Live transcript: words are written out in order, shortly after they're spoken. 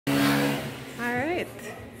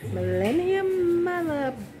Market, Millennium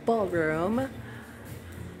Manor Ballroom,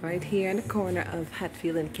 right here in the corner of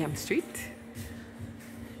Hatfield and Camp Street,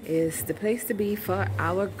 is the place to be for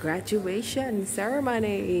our graduation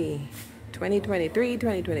ceremony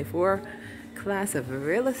 2023-2024 class of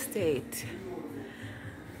real estate.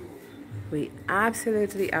 We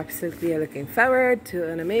absolutely are looking forward to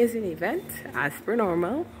an amazing event as per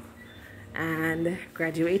normal, and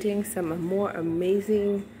graduating some more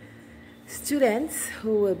amazing students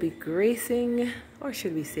who will be gracing, or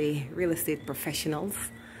should we say real estate professionals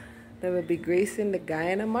that will be gracing the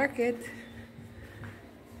Guyana market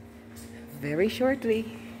very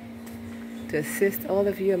shortly to assist all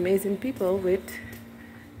of you amazing people with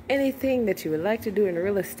anything that you would like to do in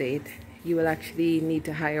real estate. You will actually need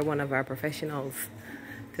to hire one of our professionals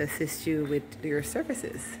to assist you with your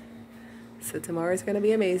services. So tomorrow is going to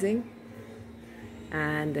be amazing,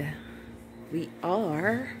 and we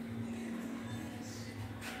are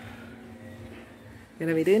going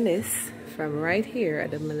to be doing this from right here at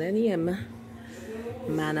the Millennium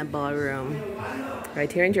Manor Ballroom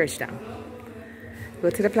right here in Georgetown. Go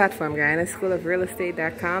to the platform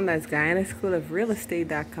GuyanaSchoolOfRealEstate.com. That's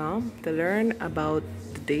GuyanaSchoolOfRealEstate.com to learn about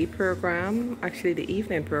the day program, actually the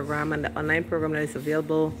evening program, and the online program that is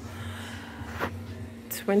available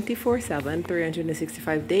 24/7,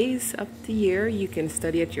 365 days of the year. You can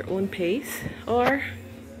study at your own pace, or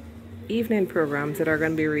evening programs that are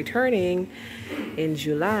going to be returning in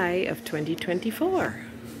July of 2024.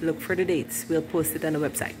 Look for the dates. We'll post it on the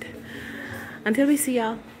website. Until we see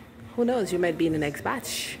y'all, who knows, you might be in the next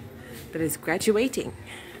batch that is graduating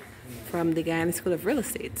from the Guyana School of Real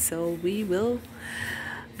Estate. So we will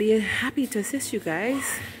be happy to assist you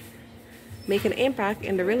guys make an impact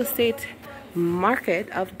in the real estate market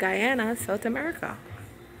of Guyana, South America.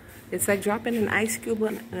 It's like dropping an ice cube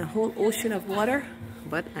in a whole ocean of water,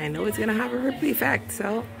 but I know it's gonna have a ripple effect.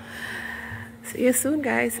 So see you soon,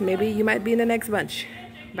 guys. Maybe you might be in the next bunch.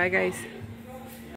 Bye, guys.